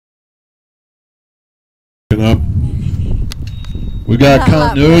Up. We got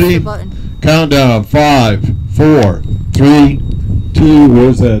continuity. Countdown. 5, 4, 3, 2.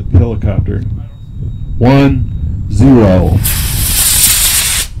 Where's that helicopter? 1, 0.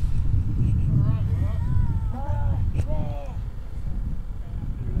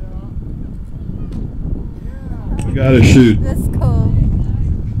 We gotta shoot. That's cool.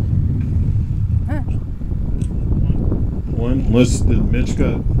 One. Mitch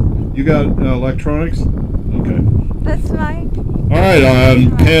got. You got electronics? Okay. That's fine. All right,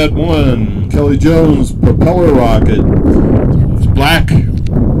 on pad 1, Kelly Jones propeller rocket. It's black.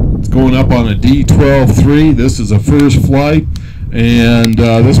 It's going up on a D-12-3. This is a first flight, and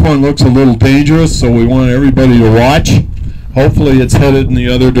this one looks a little dangerous, so we want everybody to watch. Hopefully it's headed in the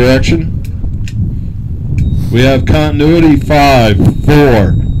other direction. We have continuity. 5,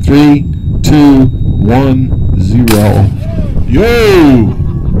 4, 3, 2, 1, 0. Yo!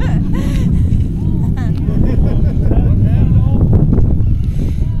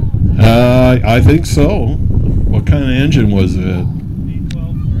 I think so. What kind of engine was it?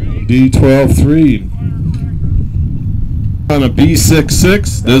 D-12-3. On a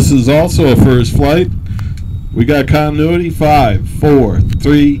B-66. This is also a first flight. We got continuity. 5, 4,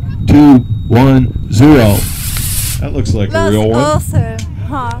 3, 2, 1, 0. That looks like a real one. That's awesome,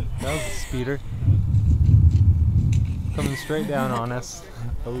 huh? That was a speeder. Coming straight down on us.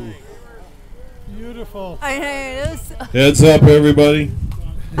 Oh. Beautiful. I know, it is. Heads up, everybody.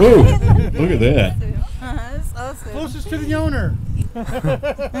 Whoa, look at that. That's awesome. Closest to the owner.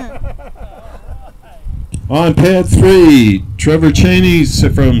 On pad 3, Trevor Cheney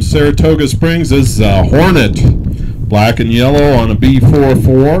from Saratoga Springs. This is a Hornet, black and yellow on a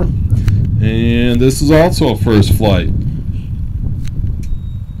B-44, and this is also a first flight.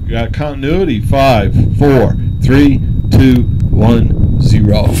 We got continuity. 5, 4, 3, 2, 1,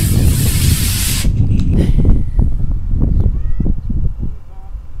 0.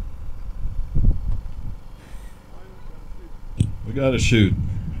 We gotta shoot.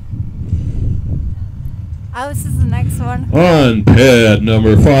 Oh, this is the next one. On pad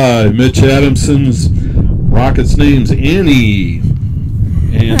number 5, Mitch Adamson's rocket's name's Annie,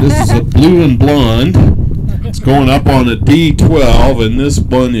 and this is a blue and blonde. It's going up on a D-12, and this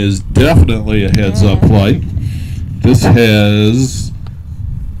one is definitely a heads-up flight. This has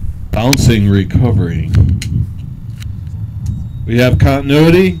bouncing recovery. We have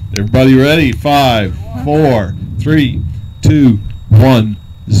continuity. Everybody ready? 5, 4, 3, 2, 1,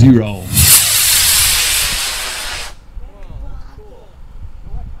 0.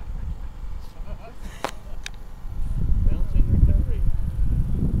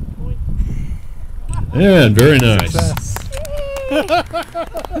 And very nice.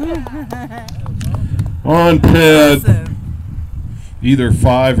 On pad either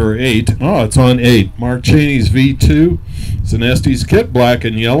 5 or 8. Oh, it's on 8. Mark Cheney's V2. It's an Estes kit, black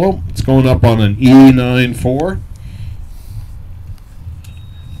and yellow. It's going up on an E94.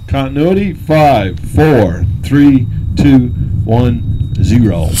 Continuity. 5, 4, 3, 2, 1,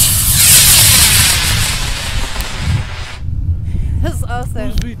 0. That's awesome.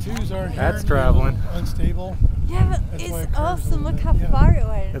 Those V2s are That's traveling. Unstable. Yeah, but That's why it it's curves awesome. a Look little how bit. far it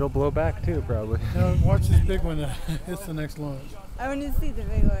went. It'll blow back too, probably. Now watch this big one. It's the next launch. I want to see the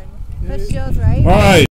big one. Yeah, That's yeah. yours, right? All right.